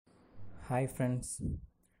Hi friends,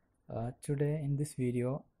 today in this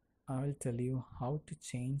video I will tell you how to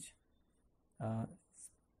change uh,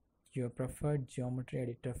 your preferred geometry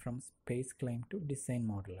editor from SpaceClaim to Design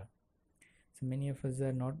Modeler. So many of us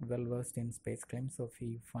are not well versed in SpaceClaim, so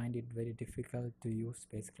we find it very difficult to use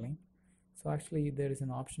SpaceClaim. So actually there is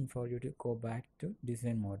an option for you to go back to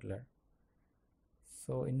Design Modeler.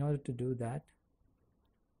 So in order to do that,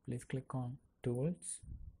 please click on Tools,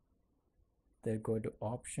 then go to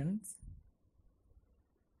Options,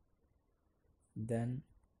 then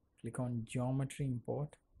click on Geometry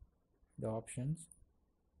Import the options.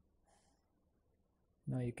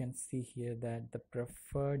 Now you can see here that the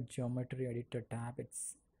preferred geometry editor tab,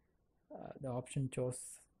 it's the option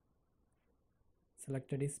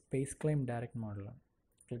selected is SpaceClaim Direct Modeler.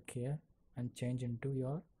 Click here and change into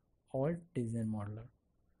your Alt Design Modeler.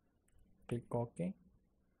 Click OK.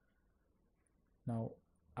 Now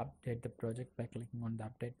update the project by clicking on the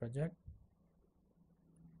update project.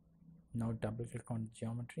 Now double click on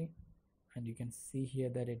geometry and you can see here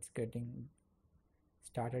that it's getting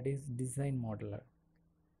started is Design Modeler.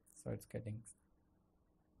 So it's getting,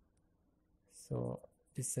 so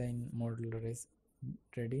Design Modeler is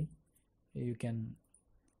ready. You can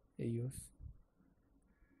use.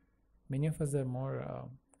 Many of us are more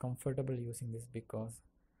comfortable using this because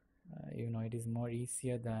it is more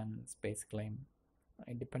easier than SpaceClaim.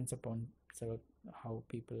 It depends upon how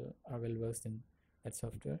people are well versed in that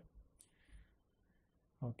software.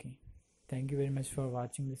 Okay, thank you very much for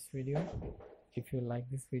watching this video. If you like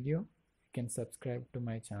this video, you can subscribe to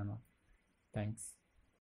my channel. Thanks.